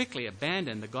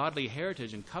abandon the godly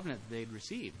heritage and covenant that they'd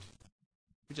received.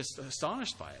 We're just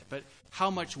astonished by it. But how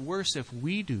much worse if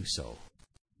we do so?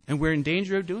 And we're in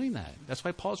danger of doing that. That's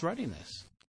why Paul's writing this.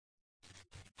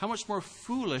 How much more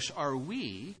foolish are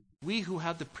we who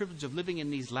have the privilege of living in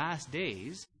these last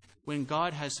days, when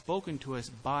God has spoken to us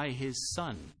by his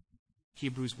Son?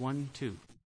 Hebrews 1:2.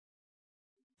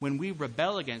 When we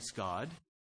rebel against God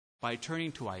by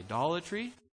turning to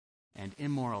idolatry and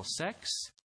immoral sex,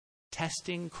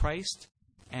 testing Christ,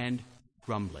 and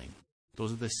grumbling.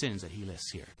 Those are the sins that he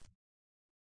lists here.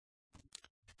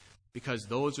 Because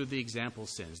those are the example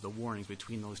sins, the warnings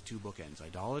between those two bookends: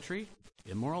 idolatry,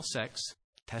 immoral sex,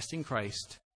 testing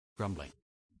Christ, grumbling.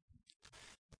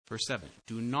 Verse 7,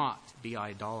 do not be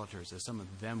idolaters as some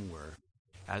of them were.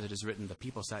 As it is written, the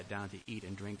people sat down to eat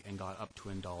and drink and got up to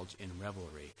indulge in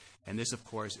revelry. And this, of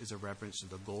course, is a reference to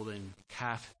the golden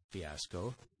calf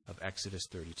fiasco of Exodus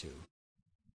 32.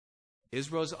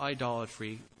 Israel's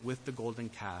idolatry with the golden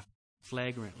calf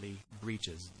flagrantly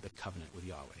breaches the covenant with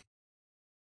Yahweh.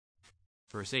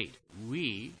 Verse 8,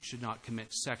 we should not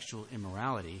commit sexual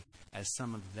immorality as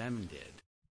some of them did,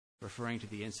 referring to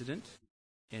the incident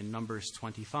in Numbers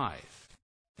 25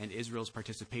 and Israel's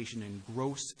participation in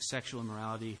gross sexual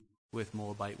immorality with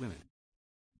Moabite women.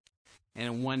 And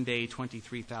in one day,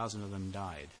 23,000 of them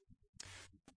died.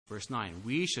 Verse 9,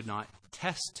 we should not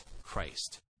test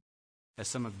Christ as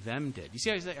some of them did. You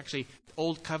see how actually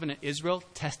Old Covenant Israel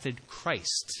tested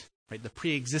Christ, right? The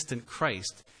pre-existent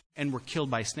Christ, and were killed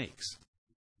by snakes.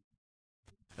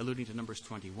 Alluding to Numbers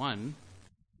 21,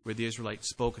 where the Israelites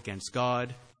spoke against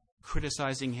God,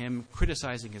 criticizing him,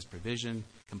 criticizing his provision,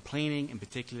 complaining in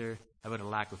particular about a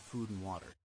lack of food and water.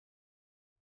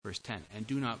 Verse 10, and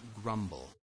do not grumble,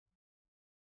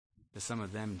 as some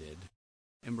of them did,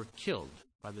 and were killed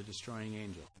by the destroying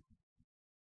angel.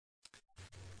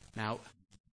 Now,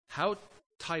 how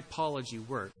typology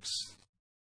works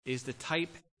is the type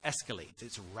escalates.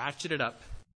 It's ratcheted up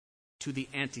to the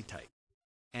antitype.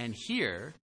 And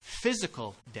here,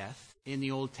 physical death in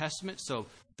the Old Testament, so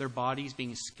their bodies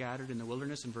being scattered in the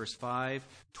wilderness in verse 5,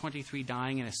 23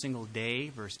 dying in a single day,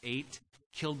 verse 8,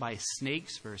 killed by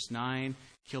snakes, verse 9,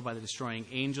 killed by the destroying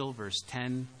angel, verse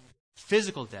 10.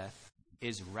 Physical death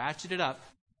is ratcheted up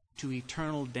to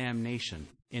eternal damnation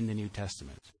in the New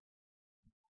Testament.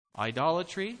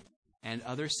 Idolatry and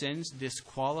other sins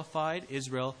disqualified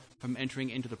Israel from entering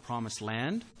into the promised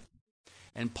land.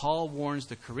 And Paul warns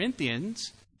the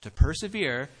Corinthians to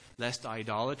persevere, lest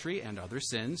idolatry and other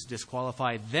sins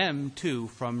disqualify them too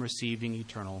from receiving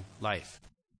eternal life.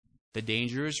 The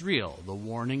danger is real. The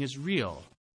warning is real.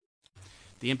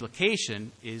 The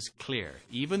implication is clear.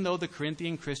 Even though the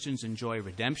Corinthian Christians enjoy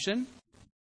redemption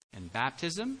and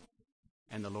baptism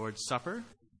and the Lord's Supper,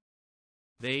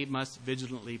 they must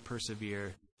vigilantly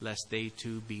persevere lest they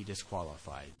too be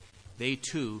disqualified. They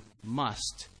too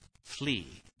must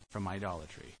flee from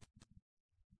idolatry.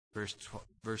 Verse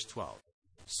 12.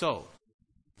 So,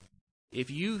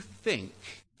 if you think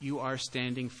you are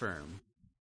standing firm,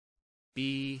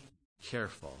 be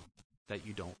careful that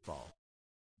you don't fall.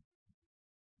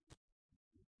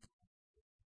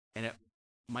 And it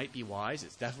might be wise,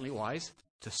 it's definitely wise,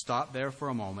 to stop there for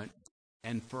a moment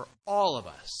and for all of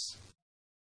us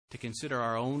to consider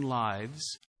our own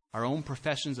lives, our own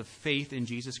professions of faith in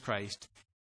Jesus Christ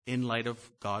in light of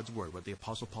God's Word, what the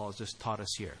Apostle Paul has just taught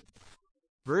us here.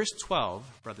 Verse 12,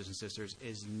 brothers and sisters,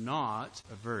 is not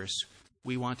a verse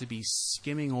we want to be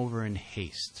skimming over in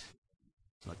haste.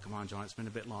 It's like, come on, John, it's been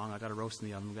a bit long. I got a roast in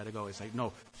the oven. We've got to go. It's like,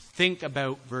 no, think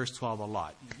about verse 12 a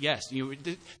lot. Yes,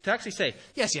 to actually say,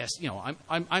 yes,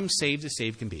 I'm saved as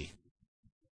saved can be.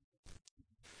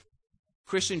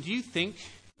 Christian, do you think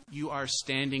you are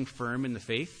standing firm in the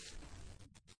faith?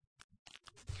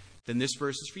 Then this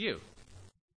verse is for you.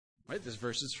 Right? This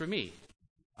verse is for me.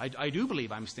 I do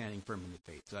believe I'm standing firm in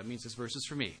the faith. So that means this verse is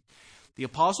for me. The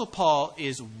Apostle Paul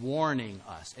is warning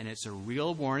us, and it's a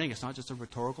real warning. It's not just a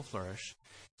rhetorical flourish.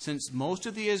 Since most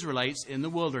of the Israelites in the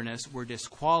wilderness were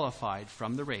disqualified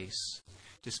from the race,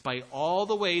 despite all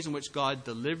the ways in which God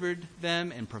delivered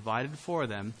them and provided for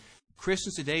them,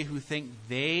 Christians today who think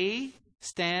they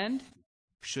stand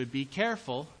should be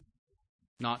careful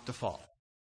not to fall.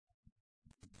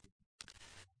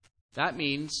 That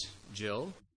means,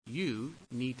 Jill, you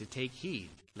need to take heed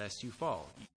lest you fall.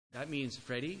 That means,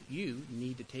 Freddie, you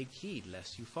need to take heed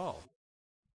lest you fall.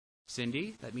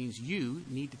 Cindy, that means you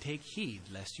need to take heed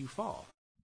lest you fall.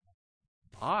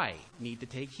 I need to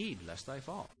take heed lest I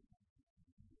fall.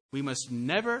 We must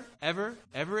never, ever,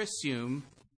 ever assume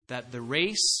that the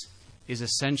race is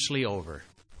essentially over.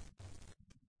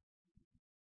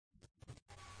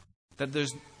 That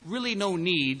there's really no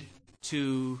need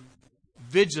to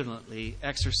vigilantly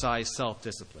exercise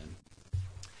self-discipline.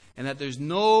 And that there's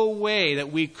no way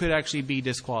that we could actually be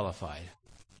disqualified.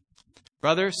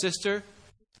 Brother, sister,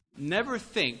 never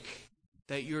think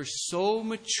that you're so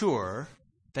mature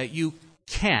that you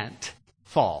can't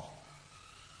fall.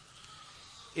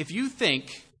 If you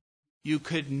think you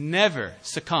could never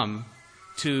succumb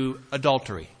to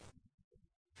adultery,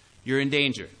 you're in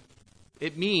danger.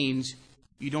 It means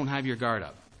you don't have your guard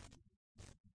up.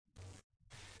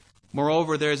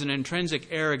 Moreover, there's an intrinsic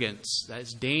arrogance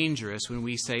that's dangerous when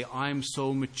we say, I'm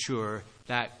so mature,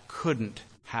 that couldn't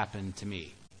happen to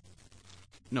me.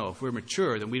 No, if we're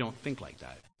mature, then we don't think like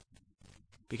that.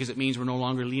 Because it means we're no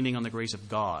longer leaning on the grace of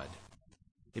God.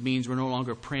 It means we're no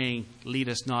longer praying, lead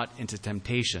us not into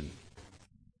temptation.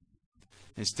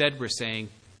 Instead, we're saying,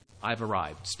 I've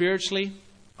arrived. Spiritually,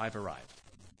 I've arrived.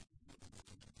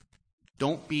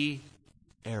 Don't be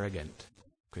arrogant,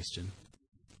 Christian.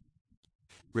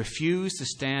 Refuse to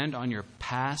stand on your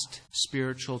past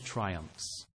spiritual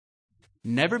triumphs.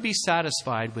 Never be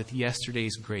satisfied with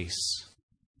yesterday's grace.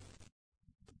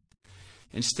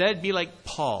 Instead, be like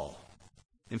Paul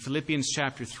in Philippians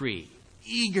chapter 3,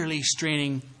 eagerly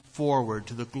straining forward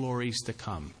to the glories to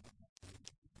come.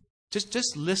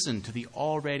 Just listen to the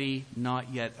already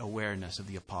not yet awareness of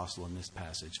the apostle in this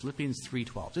passage. Philippians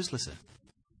 3:12. Just listen.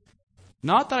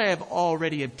 Not that I have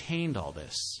already obtained all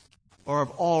this, or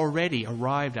have already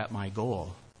arrived at my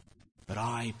goal, but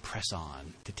I press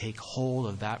on to take hold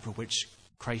of that for which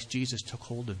Christ Jesus took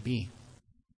hold of me.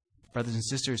 Brothers and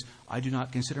sisters, I do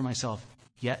not consider myself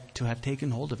yet to have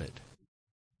taken hold of it.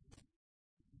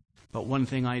 But one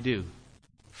thing I do,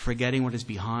 forgetting what is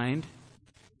behind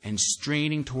and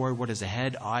straining toward what is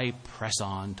ahead, I press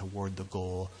on toward the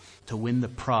goal to win the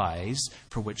prize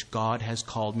for which God has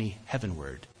called me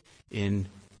heavenward in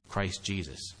Christ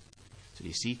Jesus. So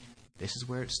you see, this is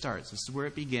where it starts. This is where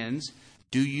it begins.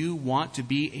 Do you want to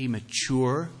be a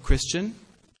mature Christian?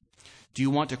 Do you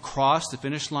want to cross the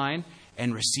finish line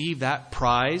and receive that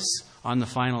prize on the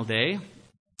final day?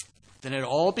 Then it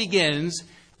all begins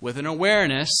with an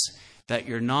awareness that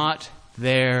you're not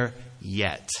there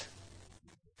yet.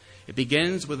 It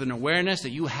begins with an awareness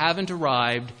that you haven't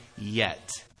arrived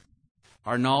yet.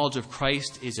 Our knowledge of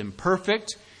Christ is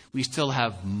imperfect. We still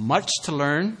have much to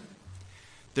learn.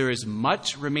 There is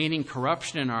much remaining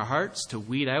corruption in our hearts to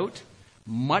weed out,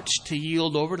 much to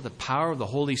yield over to the power of the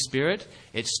Holy Spirit.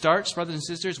 It starts, brothers and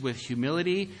sisters, with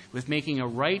humility, with making a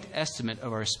right estimate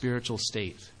of our spiritual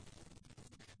state.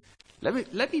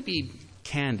 Let me be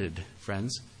candid,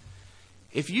 friends.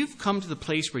 If you've come to the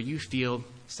place where you feel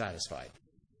satisfied,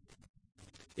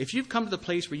 if you've come to the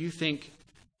place where you think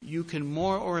you can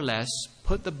more or less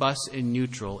put the bus in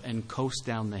neutral and coast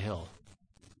down the hill,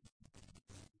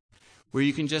 where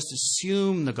you can just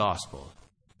assume the gospel,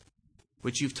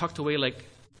 which you've tucked away like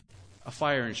a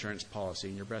fire insurance policy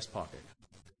in your breast pocket,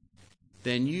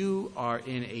 then you are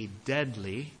in a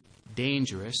deadly,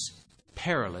 dangerous,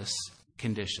 perilous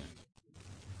condition.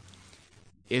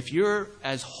 If you're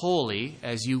as holy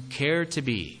as you care to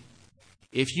be,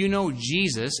 if you know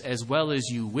Jesus as well as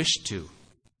you wish to,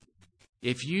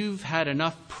 if you've had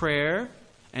enough prayer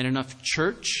and enough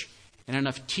church and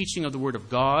enough teaching of the Word of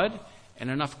God and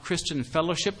enough Christian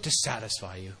fellowship to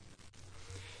satisfy you,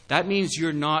 that means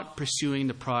you're not pursuing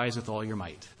the prize with all your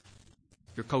might.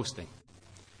 You're coasting.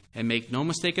 And make no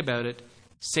mistake about it,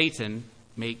 Satan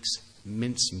makes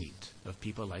mincemeat of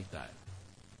people like that.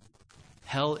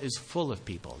 Hell is full of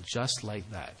people just like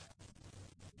that.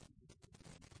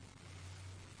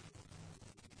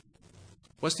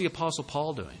 What's the Apostle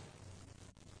Paul doing?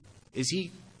 Is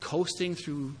he coasting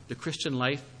through the Christian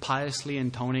life, piously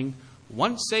intoning,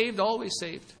 once saved, always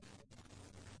saved?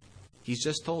 He's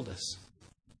just told us,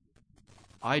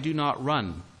 I do not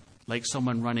run like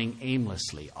someone running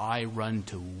aimlessly. I run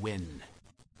to win.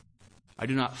 I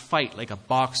do not fight like a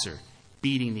boxer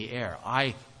beating the air.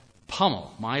 I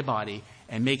pummel my body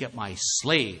and make it my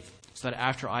slave, so that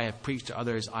after I have preached to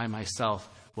others, I myself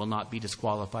will not be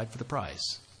disqualified for the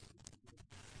prize.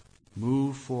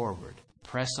 Move forward.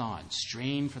 Press on.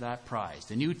 Strain for that prize.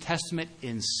 The New Testament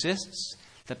insists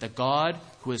that the God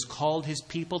who has called his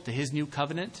people to his new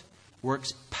covenant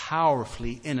works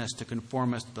powerfully in us to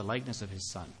conform us to the likeness of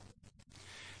his Son.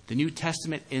 The New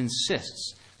Testament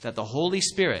insists that the Holy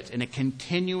Spirit, in a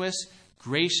continuous,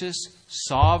 gracious,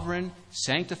 sovereign,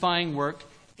 sanctifying work,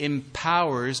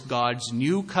 empowers God's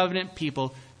new covenant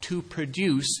people to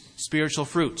produce spiritual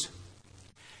fruit.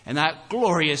 And that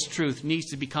glorious truth needs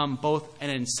to become both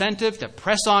an incentive to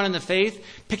press on in the faith,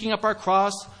 picking up our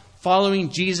cross,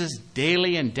 following Jesus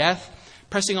daily in death,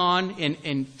 pressing on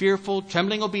in fearful,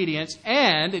 trembling obedience,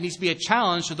 and it needs to be a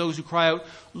challenge to those who cry out,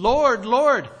 Lord,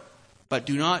 Lord, but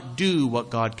do not do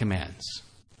what God commands.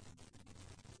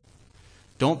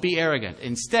 Don't be arrogant.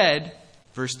 Instead,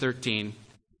 verse 13,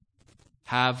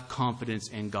 have confidence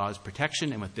in God's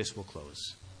protection, and with this we'll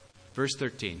close. Verse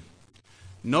 13,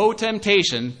 no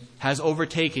temptation has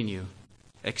overtaken you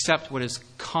except what is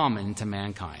common to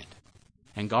mankind.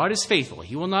 And God is faithful.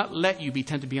 He will not let you be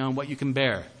tempted beyond what you can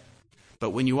bear.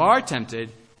 But when you are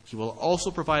tempted, he will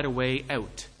also provide a way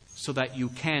out so that you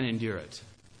can endure it.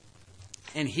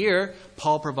 And here,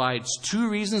 Paul provides two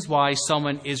reasons why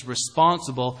someone is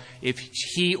responsible if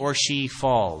he or she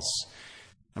falls.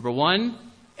 Number one,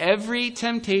 every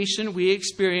temptation we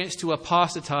experience to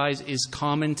apostatize is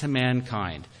common to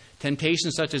mankind.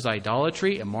 Temptations such as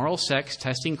idolatry, immoral sex,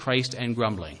 testing Christ, and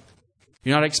grumbling.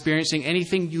 You're not experiencing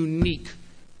anything unique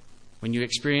when you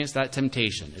experience that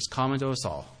temptation. It's common to us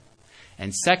all.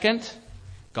 And second,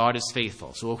 God is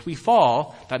faithful. So if we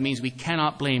fall, that means we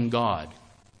cannot blame God.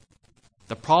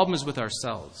 The problem is with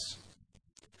ourselves.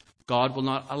 God will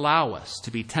not allow us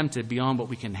to be tempted beyond what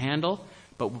we can handle,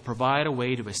 but will provide a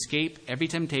way to escape every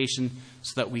temptation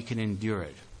so that we can endure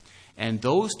it. And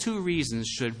those two reasons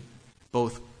should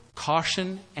both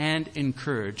caution and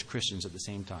encourage Christians at the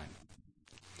same time.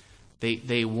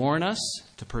 They warn us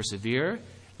to persevere,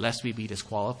 lest we be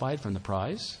disqualified from the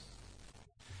prize.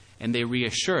 And they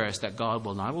reassure us that God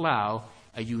will not allow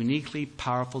a uniquely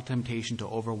powerful temptation to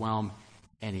overwhelm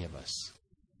any of us.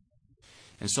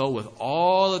 And so with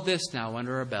all of this now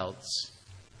under our belts,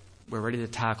 we're ready to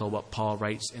tackle what Paul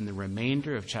writes in the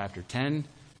remainder of chapter 10,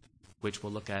 which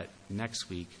we'll look at next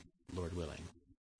week, Lord willing.